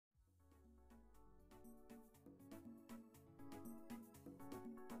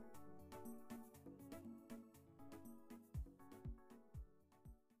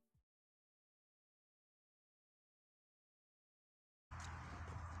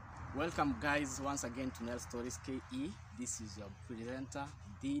Welcome guys once again to Nel Stories KE. This is your presenter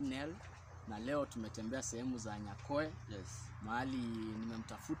D Nel. Na leo tumetembea sehemu za Nyakoe. Yes. Mahali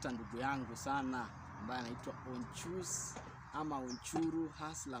nimemtafuta ndugu yangu sana ambaye anaitwa Onchus ama Onchuru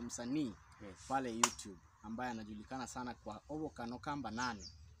Hasla Msanii. Yes. Pale YouTube ambaye anajulikana sana kwa Obokano kamba 8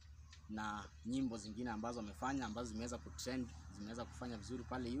 na nyimbo zingine ambazo amefanya ambazo zimeweza kutrend, zimeweza kufanya vizuri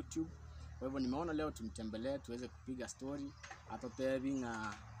pale YouTube. Kwa hivyo nimeona leo tumtembelee tuweze kupiga story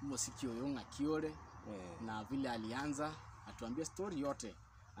atotebinga muziki oyonga kiore na vile alianza, atuambie story yote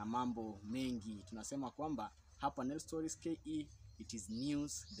na mambo mengi. Tunasema kwamba hapa Nel Stories KE, it is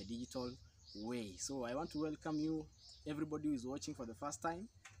news the digital way. So I want to welcome you everybody who is watching for the first time.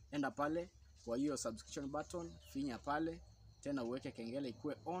 Enda pale kwa hiyo subscription button, finya pale tena uweke kengele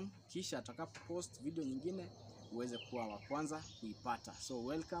ikuwe on, kisha atakapo post video nyingine uweze kuwa wa kwanza kuipata. So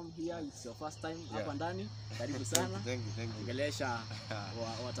welcome here, it's your first time hapa ndani. Karibu sana. Thank you. Ongelesha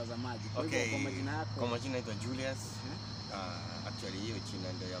watazamaji. Kwa hivyo kwa majina yako. Kwa majina naitwa Julius. Actually hiyo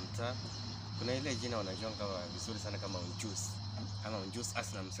jina ndio ya mtaa. Kuna ile jina wanajua kama vizuri sana kama Onchus. Ama Onchus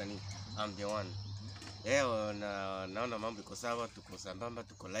Hasla Msanii. I'm the one. Leo naona mambo iko sawa, tuko sambamba,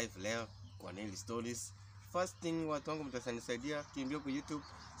 tuko live leo kwa Nel Stories. First thing watu wangu mtanisaidia kimbia kwa YouTube,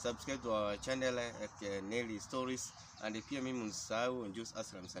 subscribe to our channel at Nel Stories, and pia mimi msahau Onchus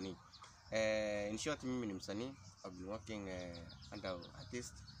Hasla Msanii. In short, mimi ni msanii. I've been working under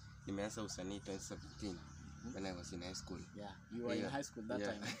artist. Nimeanza usanii 2017 when I was in high school. Yeah, you were in high school that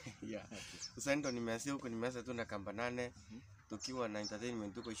time. Yeah. Usanii ndo nimeanza huko, nimeanza tu na kamba 8 tukiwa na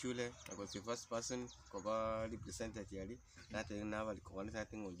entertainment tuko shule. I was the first person kwa represented yali na tena walikuwa ni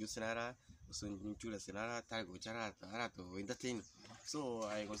something Onchus nara usun chula sinara tago chara to entertain. So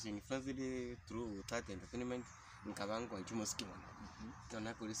I was influenced through that entertainment nikabangu kwa chumo skill.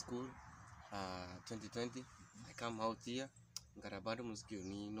 Tuna kwa school 2020 I come out here ngarabado musiki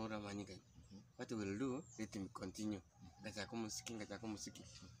ni nora manyika. What we will do, let me continue. Ngachako musiki.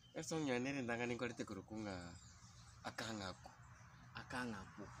 Eso nyanere ndangani kolete kurukunga akangaku.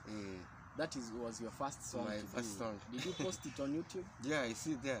 That was your first song. My first song. Did you post it on YouTube? Yeah, I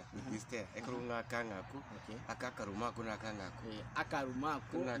see there. It is there. Ekurunga akangaku. Okay. Akakarumako na akangaku.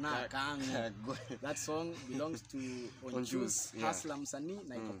 Akarumako na akangaku. That song belongs to Onchus Hasla Msanii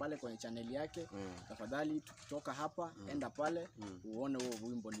na iko pale kwenye channel yake. Tafadhali tukitoka hapa enda pale uone huo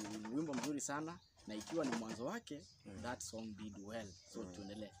wimbo. Ni wimbo mzuri sana na ikiwa ni mwanzo wake, that song did well. So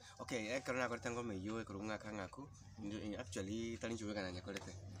tuendelee. Okay, ekaruna kwa tango meyo ekurunga akangaku. Actually talinjuweka na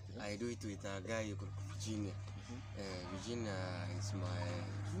nyakolete. I do it with a guy called Virginia. Virginia is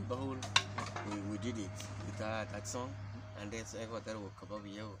my bahul. We did it with that song, and then I got that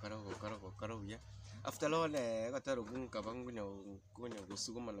after all, I got that kunya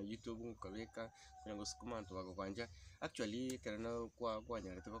gusukuma na YouTube kaweka kunya gusukuma to wakwanja. Actually, kana kwa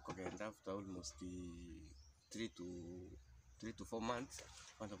nyara to kogenda after almost 3 to 4 months.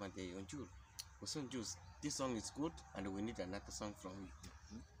 What about the Onchus? This song is good, and we need another song from you.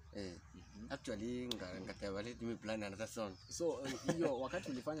 Actually ngatawale tumi plan another song. So hiyo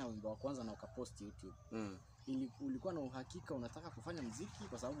wakati ulifanya wimbo wa kwanza na ukapost YouTube, ulikuwa na uhakika unataka kufanya muziki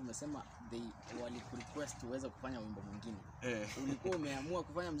kwa sababu umesema walikurequest uweze kufanya wimbo mwingine? Ulikuwa umeamua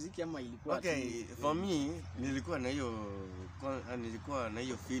kufanya muziki ama ilikuwa okay for me nilikuwa na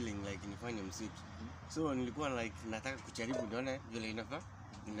hiyo feeling like nifanye muziki. So nilikuwa like nataka kujaribu nione vile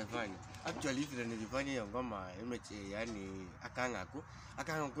inafanya. Actually vile nilifanya hiyo ngoma yani akangaku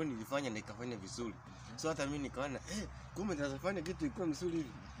nilifanya na ikafanya vizuri. So hata mimi nikaona kumbe nitafanya kitu iko mzuri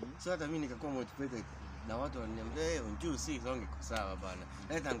hivi. So hata mimi nikakuwa motivated na watu wananiambia Onchus si song iko sawa bana,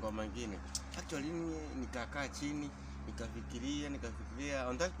 leta ngoma nyingine. Actually nikakaa chini nikafikiria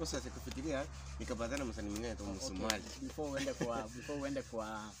on that process kufikiria nikapatana msanii mwingine tu Msumali. Before uende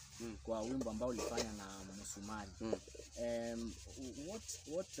kwa wimbo ambao ulifanya na Msumali.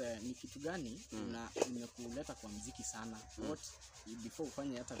 What ni kitu gani unakuleta kwa muziki sana? What before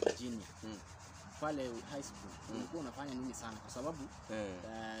ufanye hata Virginia pale high school ulikuwa unafanya nini sana? Kwa sababu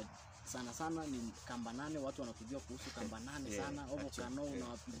sana ni kamba 8, watu wanakujua kuhusu kamba 8 sana. Obokano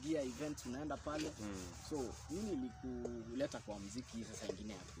unawapigia events, unaenda pale. So nini ilikuleta kwa muziki sasa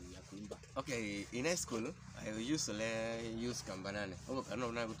nyingine ya kuimba? Okay, in high school I usually use kamba 8. Obokano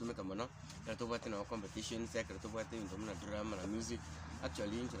unakutumia kamba no na tofauti na competitions ya tofauti ndio drama na music.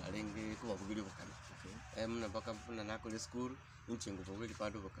 Actually nje alenge kwa kubiri Obokano. Mna baka mfuna na kule school nje ngubogeli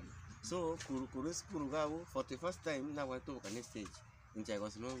pado Obokano. So kuru school gawo for the first time na watu Obokano stage. Nje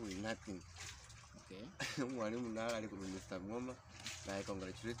was no with nothing. Okay. Mwalimu na alikunista ngoma na I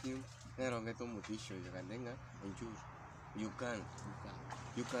congratulate him. Nero to motisho yakandenga Onchus. You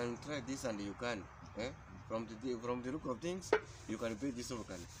can try this and you can. from the look of things, you can pay this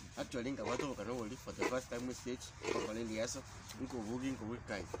Obokano. Actually, inga watu Obokano will live for the first time we stage kwa kweli yaso inko bugi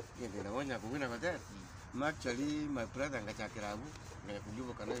kai yende na wanya kugina kwa there. Actually my brother ngachakirabu ngakugi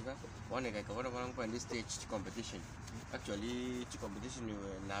Obokano iga one ga kwa wana kwa this stage competition. Actually competition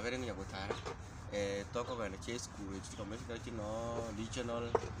na vere nya gotara toko ga na chase school competition no regional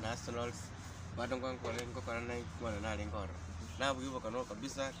nationals bado kwa na lingoro na bugi Obokano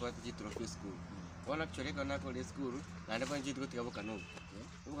kabisa kwa trophy school. One actually kana ko school na ne banji tuko tiga Obokano.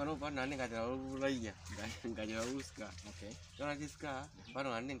 Obokano ba na ne ga ra ulaiya ga ra uska. Okay. Kana kiska ba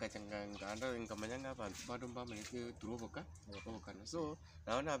na ne ga changa nganda ngamanyanga ba bado ba me ke turoboka Obokano. So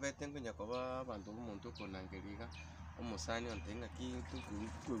na na be tengo nya ko ba bantu muntu ko nangeriga Msanii ontenga ki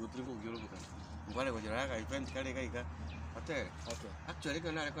ku tuko gyo Obokano. Ngwale ko jara ga event kale ga iga hotel. Okay. Actually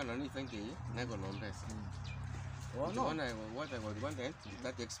kana ko na ni event ye na ko no mbesa. Oh no. What I was wanting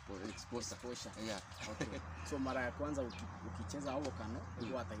that exposure. Yeah. Okay. So mara ya kwanza ukicheza Obokano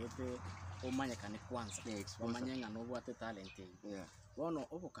huwa atagete omanyekane kwanza. Omanyenga no bwate talent ye. Yeah. Wono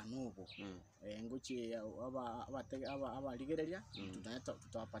Obokano obo. Ngochi aba ligereria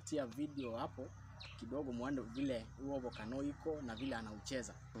tutawapatia video hapo kidogo muone vile Obokano iko na vile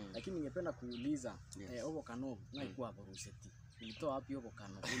anaucheza. Lakini ningependa kuuliza Obokano unaikuwa boruseti. Ulitoa wapi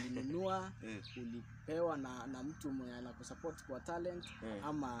Obokano? Ulinunua, ulipewa na mtu mwenye anakusupport kwa talent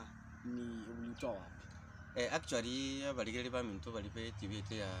ama ni ulitoa wapi? Actually abaligere ba minto balipe TV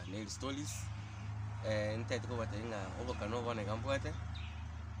ya Nail Stories. Ntete ko batenga Obokano bone gambwate.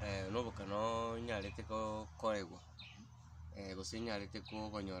 Obokano nyalete ko koregwa. Gosinyalete ko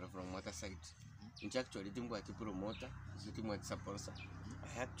banyora from water side. In actually timbwate promoter, timbwate sponsor.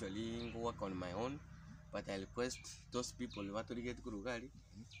 I actually work on my own. But I request those people who want to get Kurugari,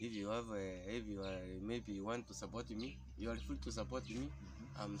 if you maybe you want to support me, you are free to support me.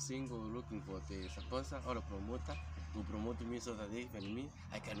 I'm single looking for the sponsor or a promoter to promote me so that even me,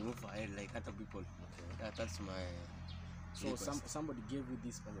 I can move ahead like other people. Okay. Yeah, that's my So somebody gave you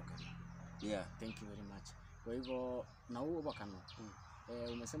this Obokano. Yeah. Thank you very much. Kwa hivyo na huu Obokano,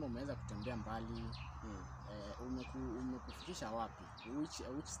 umesema umeweza kutembea mbali, umekufikisha wapi?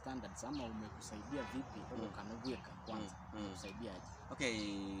 Which standards ama umekusaidia vipi Obokano kuweka kwanza? Kusaidia aje?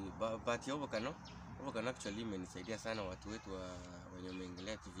 Okay, but Obokano actually imenisaidia sana watu wetu wenye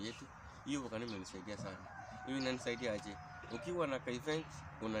wameingilia TV yetu. Hiyo Obokano imenisaidia sana. Hiyo inanisaidia aje? Ukiwa na ka event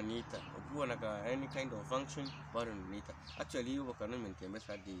unaniita, ukiwa na any kind of function bado unaniita. Actually hiyo Obokano imenitembea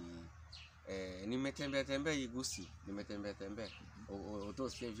hadi nimetembea Igusi, nimetembea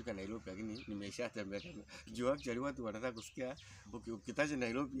utosikia fika Nairobi, lakini nimeshatembea. Juu actually watu wanataka kusikia ukitaja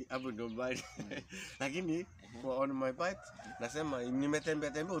Nairobi hapo ndio mbali. Lakini on my part nasema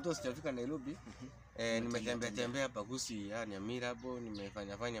nimetembea utosikia fika Nairobi. Nimetembea hapa Igusi, yani Mirabo,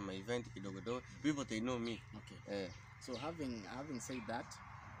 nimefanya my event kidogo. People they know me. Okay. So having said that,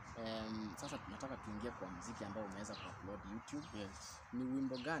 sasa tunataka tuingie kwa muziki ambao umeweza kuupload YouTube. Yes. Ni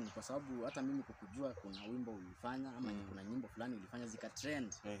wimbo gani? Kwa sababu hata mimi kukujua kuna wimbo ulifanya ama kuna nyimbo fulani ulifanya zika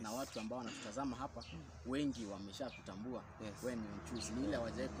trend. Yes. Na watu ambao wanatutazama hapa wengi wameshakutambua. Yes. Wewe ni Onchus. Ni ile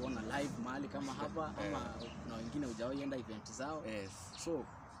hawajawahi kuona live mahali kama hapa ama kuna wengine hujawahi enda event zao. Yes. So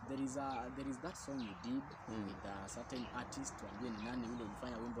there is that song you did with a certain artist, tuambie ni nani yule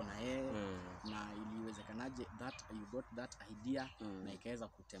ulifanya wimbo na yeye na iliwezekanaje that you got that idea na ikaweza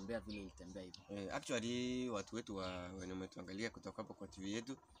kutembea vile ilitembea hivyo? Actually watu wetu wenye umetuangalia kutoka hapo kwa TV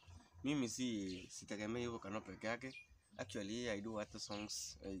yetu, mimi sitegemei Obokano peke yake. Actually I do other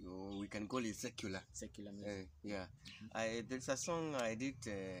songs, we can call it secular music. Yeah. There's a song I did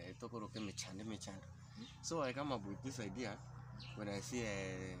tokoroke Emechando. So I come up with this idea when I see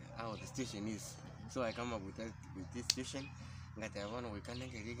how the station is. So I come up with this station. Ngata wana we can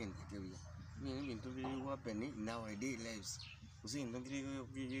get again the mimi to be happening nowadays lives. Usi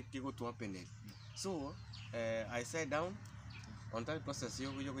ndongiri go to happen. So I sat down on that process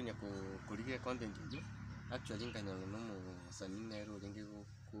yo kwenye kulikia content hiyo. Actually nganya no Msanii nero ngenge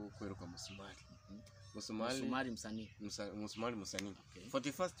kweruka Msanii. Okay. For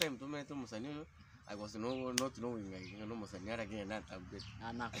the first time to me to Msanii I was not knowing Msanii again that update.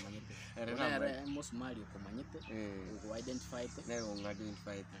 Na kumanyete. Msanii kumanyete. Who identified.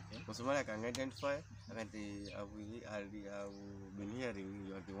 Identified. Msanii can identify and I've been hearing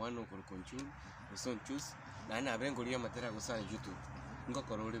you are the one who can control the song choose. Na na bengolia matera gusana YouTube. Ngo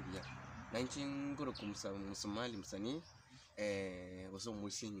korole bia. 19 ngoro Msanii also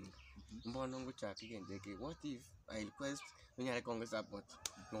musing. Mbona ngo chaki kendeke. What if I request when I can support?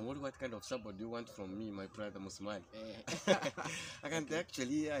 No, what kind of support do you want from me, my brother Msanii? I can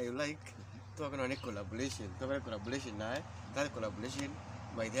actually I like talking on a collaboration. Talking collaboration now. That collaboration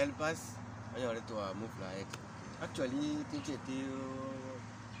might help us ayo letu wa move like actually tinche tio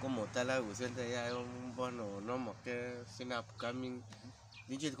como tala usente ya mbono no moke sina upcoming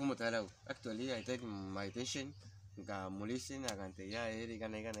tinche como tala actually I take my attention nga mulisi na gante ya eri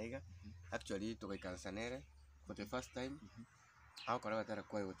kana actually to kansanere for the first time au kora tara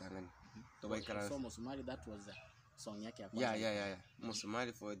kwa utangani to by kara So Msanii, that was the song yake ya kwanza. yeah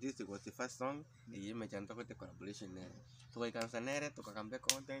Msanii for this it was the first song Emechando kwa collaboration nere to by kansanere to kakambe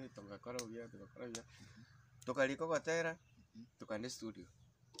content to kakora uya to kaliko kwa tera to kande studio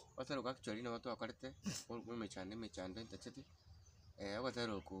watu actually na watu wakarete Emechando intacheti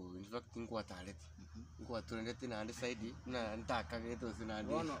wakatero ku in fact ngwa talent ngwa turendete na ande side na ntaka geto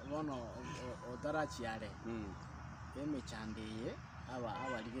sinandi Bono otarachi yale Emechando ye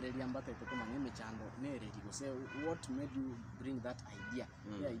aba ligereria mbatete kuma Emechando nereri gose what made you bring that idea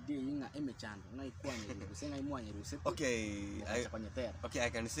the idea inga Emechando na ikwanye gose ngai mwanye ruse okay I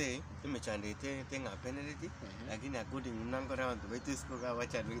can say Emechando thing penalty lakini according unangora wantu baitisco ga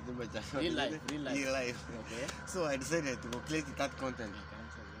wacha Emechando real life okay so I decided to create that content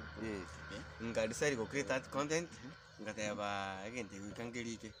yes nga decided to create that content ngateba agente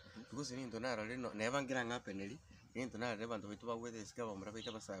wikangelike because ni ndonaro leno neba ngira ngapeneli into na reba ndo vitu bagwethe sikaba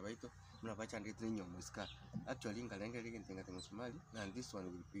murabaita basaba baito murabacha ndite nyomo ska actually ngalenge ligente ngate Msanii and this one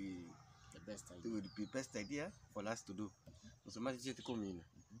will be the best idea for us to do Msanii chete komina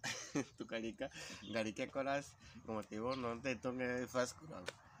tukalika ngalike chorus como te vono nte tonge fast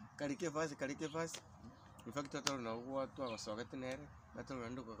kalike fast in fact toto na uwa tu abasogete nere nato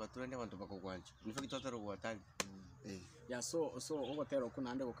ndo kwa turende abantu bakogwanje in fact toto ro watali ya so ogotero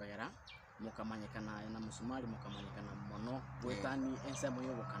kunande gukagera mukamanyikana na Msanii mukamanyikana mono wetani ensemo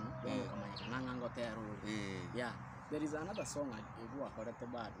y'Obokano mukamanyikana ngango tero yeah there is another song egu akorete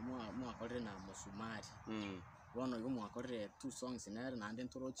bad mu akorere na Msanii bono igo mu akorere two songs nere nande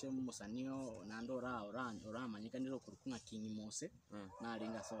ntoroche Msanii nando ora manyikaniro kurukunga King Mose na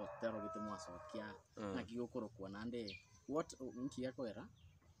ringa so tero gite mu asokia na kigokoro kwa nande what nki yako era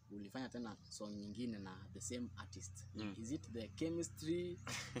ulifanya tena song nyingine na the same artist is it the chemistry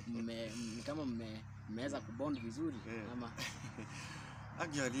kama mmeweza kubond vizuri ama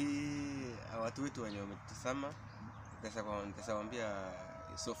actually watu wetu wenye wametazama pesa kwambia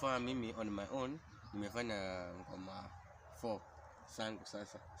so far mimi on my own nimefanya ngoma 4 zangu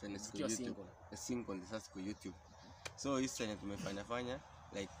sasa single sasa kwa YouTube so hii yenye tumefanya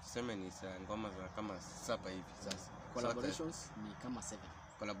like tuseme ni ngoma za kama 7 hivi sasa collaborations ni kama 7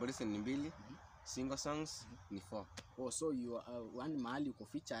 collaboration ni 2 single songs ni 4 oh so you are one mahali uko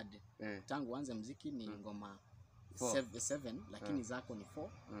featured tangu anze muziki ni ngoma 7 lakini zako ni 4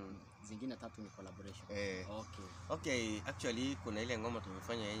 zingine 3 ni collaboration okay actually kuna ile ngoma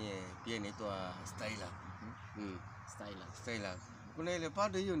tumefanya yenye pia inaitwa Styler kuna ile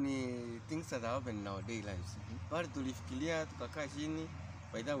bado hiyo ni things that happen in our daily lives bado tulifikiria tukakaa chini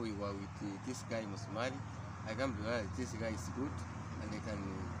by the way we were with this guy Msanii I can be this guy is good and they can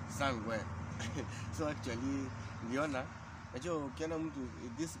sing well so actually niliona najua ukiona mtu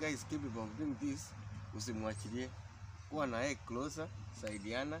this guy is capable of doing this usimwachilie kuwa naye closer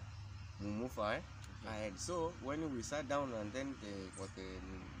saidiana mumufa ahead so when we sat down and then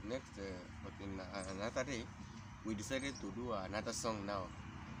another day we decided to do another song now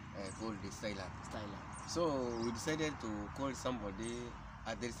called the Styler so we decided to call somebody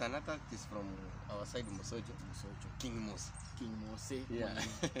there is another artist from our side Mosojo King Mose yeah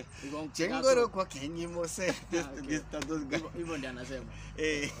chengoro kwa King Mose this those guys even they anasema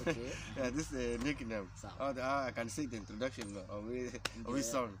okay yeah this nickname I can say the introduction of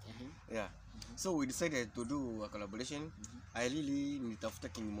his song yeah so we decided to do a collaboration I really nitafuta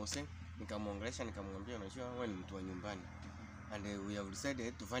King Mose nikamwongelesha nikamwambia unajua wewe ni mtu wa nyumbani and we have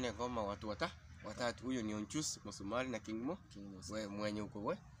decided tufanye kama watu watatu huyo ni Onchus Msanii na King Mose wewe mwenye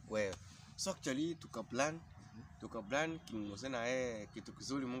uko wewe so actually tukaplan King Mose na yeye kitu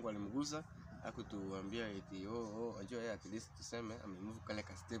kizuri Mungu alimgusa akutuambia eti ajua yeye at least tuseme amemove kale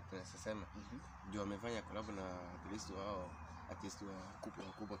ka step na sasema ndio amefanya collab na at least wao artist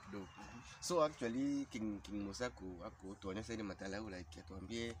wa kubwa kidogo so actually King Mose akutuonyesha ile matalau like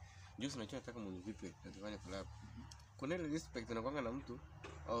atuambie ndio tunataka mwenye vipi tufanye collab kuna ile respect na kwanga na mtu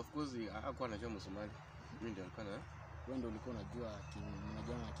of course hakuwa anajua Msanii mimi ndio alikuwa na wewe ndio ulikuwa unajua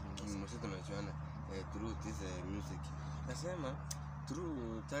King Mose tunajuana through this music nasema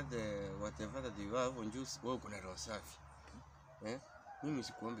through that whatever that you have Onchus wewe kuna roho safi mimi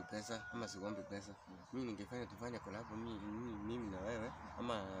sikuombi pesa ama sikuombi pesa mimi ningefanya tufanye collab mimi na wewe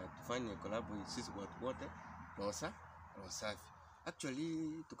ama tufanye collab sisi watu wote roho safi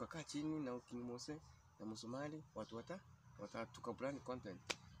actually tukakaa chini na King Mose na Msanii watu tukaplan content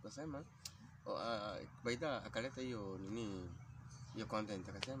tukasema baida akaleta hiyo nini hiyo content,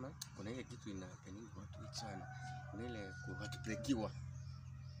 akasema kuna ile kitu inapendeza watu wengi sana, kuna ile kuwatupelekiwa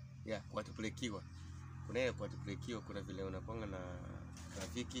kuwatupelekiwa, kuna ile kuwatupelekiwa, kuna vile unapanga na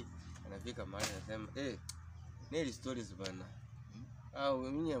rafiki anafika mahali anasema nili stories bana, au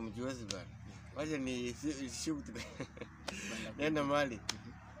mimi amjuezi bana, wacha ni shoot nenda mahali.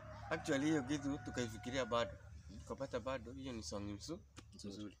 Actually hiyo kitu tukaifikiria bado, tukapata bado hiyo ni song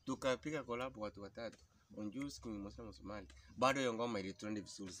nzuri, tukapiga collab watu watatu, Onchus Msanii, bado hiyo ngoma ile trend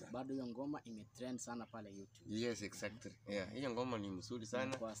vizuri sana, bado hiyo ngoma imetrend sana pale YouTube. Yes, exactly. Hiyo ngoma ni mzuri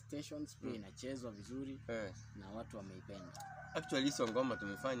sana, kwa stations pia inachezwa vizuri na watu wameipenda. Actually hizo ngoma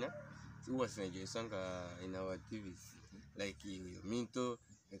tumefanya huwa zinajoisanga in our TVs like hiyo Minto,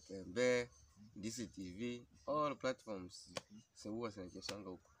 FMB, DCTV, all platforms. So huwa zinajoisanga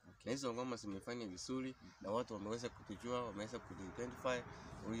huko. Na hizo ngoma zimefanya vizuri na watu wameweza kutujua, wameweza kuidentify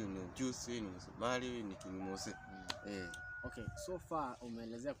huyu ni Onchus, ni Msanii, ni King Mose. Okay, so far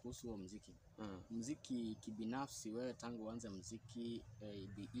umeelezea kuhusu huo muziki. Muziki kibinafsi wewe tangu uanze muziki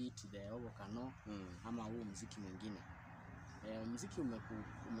be it the Obokano ama huu muziki mwingine. Muziki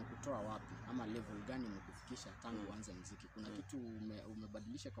umekutoa wapi ama level gani umekufikisha tangu uanze muziki? Kuna kitu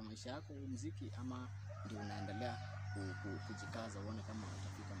umebadilisha kwa maisha yako huu muziki ama ndio unaendelea kujikaza uone kama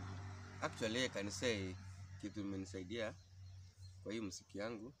utafika mahali? Actually kanisa kitu imenisaidia kwa hii muziki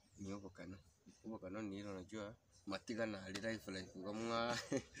yangu ni Obokano. Obokano ni ile unajua matigana ali life life ngamwa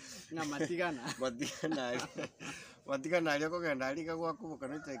na matigana matigana ali ko kenda ali kwa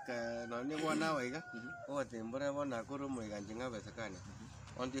Obokano teka none bwana waiga ote mbona bona kuru muiganji ngabesekana.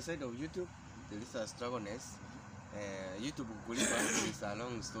 On the side of YouTube there is a struggleness. YouTube kulipa is a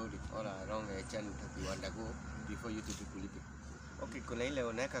long story or a long channel that you undergo before YouTube kulipa. Okay, kuna ile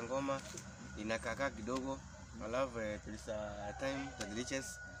unaweka ngoma inakaa kidogo, alafu there is a time that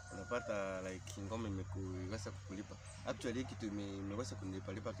reaches unapata like ngoma imekuweza kukulipa. Actually kitu imeweza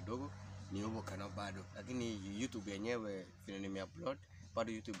kunilipa kidogo ni Obokano bado, lakini YouTube yenyewe vile nimeupload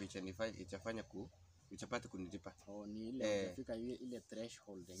bado YouTube itafanya itapata kunilipa. Ni ile unafika ile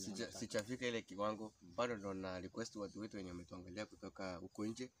threshold yenyewe. Sijafika ile kiwango bado, ndo na request watu wetu wenye wametuangalia kutoka huko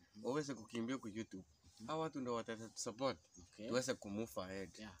nje waweze kukimbia kwa YouTube. Hao watu ndo watatusupport tuweze kumove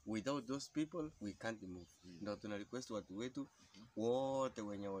ahead. Without those people we can't move. Ndo tuna request watu wetu wote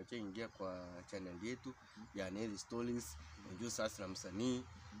wenye wachaingia kwa channel yetu ya Neli Stories, Onchus Msanii,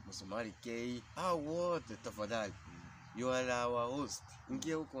 Msanii K, wote tafadhali, you are our host.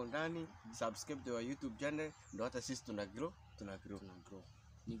 Ingia huko ndani, subscribe to our YouTube channel, ndo hata sisi tuna grow.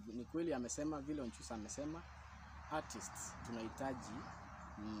 Ni kweli amesema vile Onchus amesema, artists tunahitaji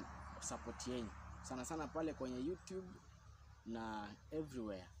support yenu sana sana pale kwenye YouTube na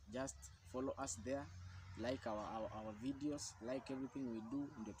everywhere. Just follow us there, like our videos, like everything we do,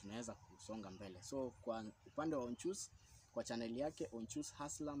 ndio tunaweza kusonga mbele. So kwa upande wa Onchus, kwa channel yake Onchus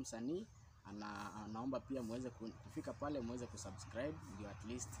Msanii, anaomba pia muweze kufika pale, muweze kusubscribe ndio at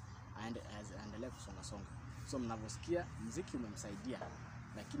least aendelee kusonga. So mnavyosikia muziki umemsaidia,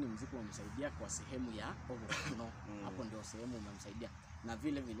 lakini muziki umemsaidia kwa sehemu ya Obokano. Hapo ndio sehemu umemsaidia, na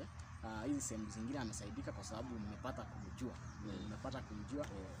vile hizi sehemu zingine amesaidika kwa sababu mmepata kumjua,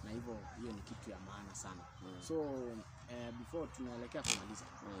 na hivyo hiyo ni kitu ya maana sana. So before tunaelekea kumaliza,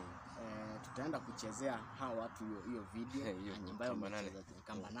 tutaenda kuchezea hawa watu hiyo video ambayo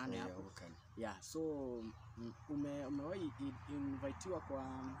kamba 8 hapo. So umewahi invitiwa kwa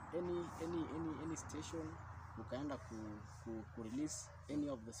any station ukaenda ku release any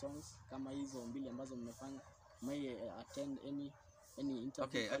of the songs kama hizo mbili ambazo mmefanya? May attend any interview?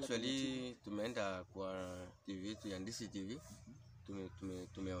 Okay, actually tumeenda kwa TV yetu ya DCTV,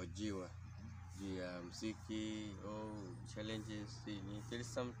 tumehojiwa juu ya muziki challenges.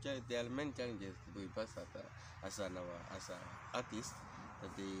 There are many challenges we pass as an artist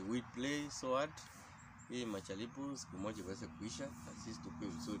that we play so hard. Hii machalipo siku moja iweze kuisha na sisi tukue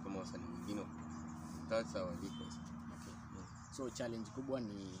vizuri kama wasanii wengine. That's our request. So challenge kubwa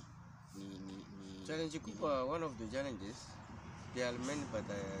ni challenge kubwa, one of the challenges, there are many but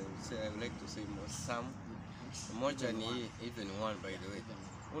I would like to say some. Moja ni even one, by the way.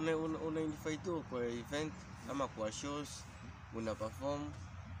 Una invite kwa event ama kwa shows, una perform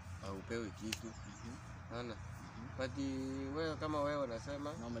au upewe kitu. Ana but wewe kama wewe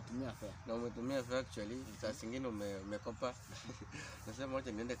unasema na umetumia fare actually, saa zingine umekopa nasema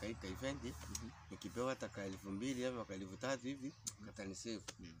acha niende kaika event nikipewa hata 2,000 ama 3,000 hivi katani save.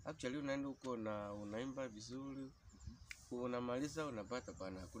 Actually unaenda huko na unaimba vizuri, unamaliza unapata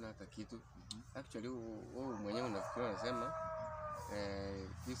bana hakuna hata kitu. Actually wewe mwenyewe unafikiri unasema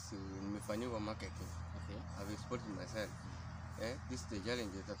this nimefanywa marketing. I've exported myself. this is the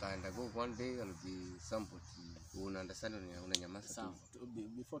challenge that I undergo. One day I'll be somebody who will understand unanyamaza tu.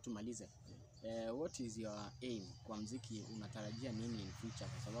 Before tumalize, what is your aim kwa muziki? Unatarajia nini in future?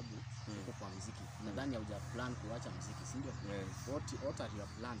 Kwa sababu uko kwa muziki, nadhani hauja plan kuacha muziki, si ndio? What are your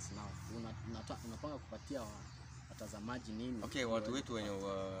plans now? Unapanga kupatia watazamaji nini? Okay, watu wetu wenye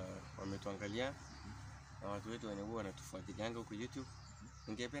wametuangalia na watu wetu wenye huwa wanatufuatilianga huko YouTube,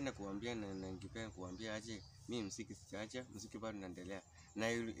 ningependa kuambia na ningependa kuambia aje, mimi muziki sitaacha, muziki bado naendelea. Na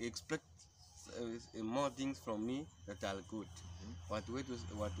you expect more things from me that are good. Watu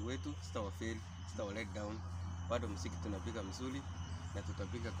wetu sitawafail, sitawalet down. Bado muziki tunapiga mzuri na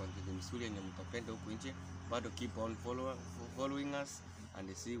tutapiga content mzuri yenye mtapenda huko nje. Bado keep on following us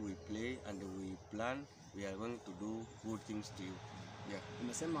and see we play and we plan. We are going to do good things to you. Yeah.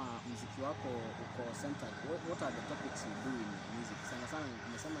 Umesema muziki wako uko centered. What are the topics you do in music? Sana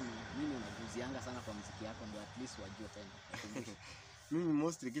umesema ni nini unaguzianga sana kwa muziki yako, ndio at least wajue tena. Mimi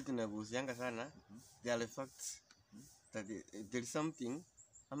mostly kitu naguzianga sana there are facts that there is something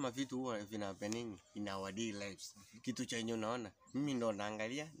ama vitu huwa vina happening in our daily lives. Kitu chenye unaona mimi ndo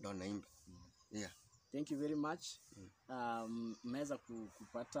naangalia ndo naimba. Yeah. Thank you very much. Tumeweza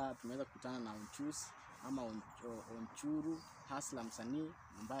kukutana na Onchus ama Onchuru Hasla Msanii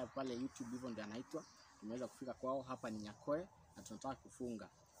ambaye pale YouTube hivyo ndio anaitwa. Tumeweza kufika kwao, hapa ni Nyakoe na tunataka kufunga.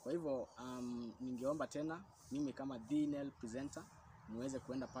 Kwa hivyo ningeomba tena mimi kama DNL presenter muweze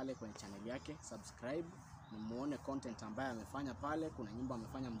kuenda pale kwenye channel yake, subscribe na muone content ambaye amefanya pale. Kuna nyimbo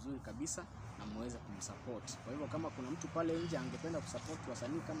amefanya mzuri kabisa na muweze kumsupport. Kwa hivyo kama kuna mtu pale nje angependa kusupport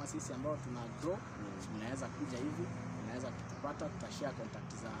wasanii kama sisi ambao tuna grow, mnaweza kuja hivi, mnaweza kutupata, tutashare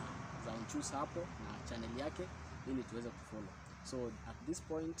contact za Onchus hapo na channel yake ili tuweze kufollow. So at this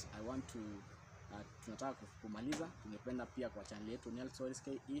point I want to tunataka kumaliza. Tungependa pia kwa channel yetu Nelstories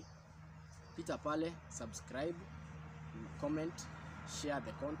KE, pita pale, subscribe, comment, share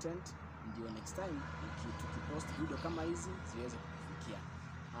the content, ndio next time tukipost video kama hizi ziweze kukufikia.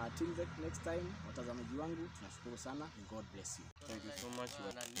 Till next time, watazamaji wangu, tunashukuru sana. God bless you. Thank you so much.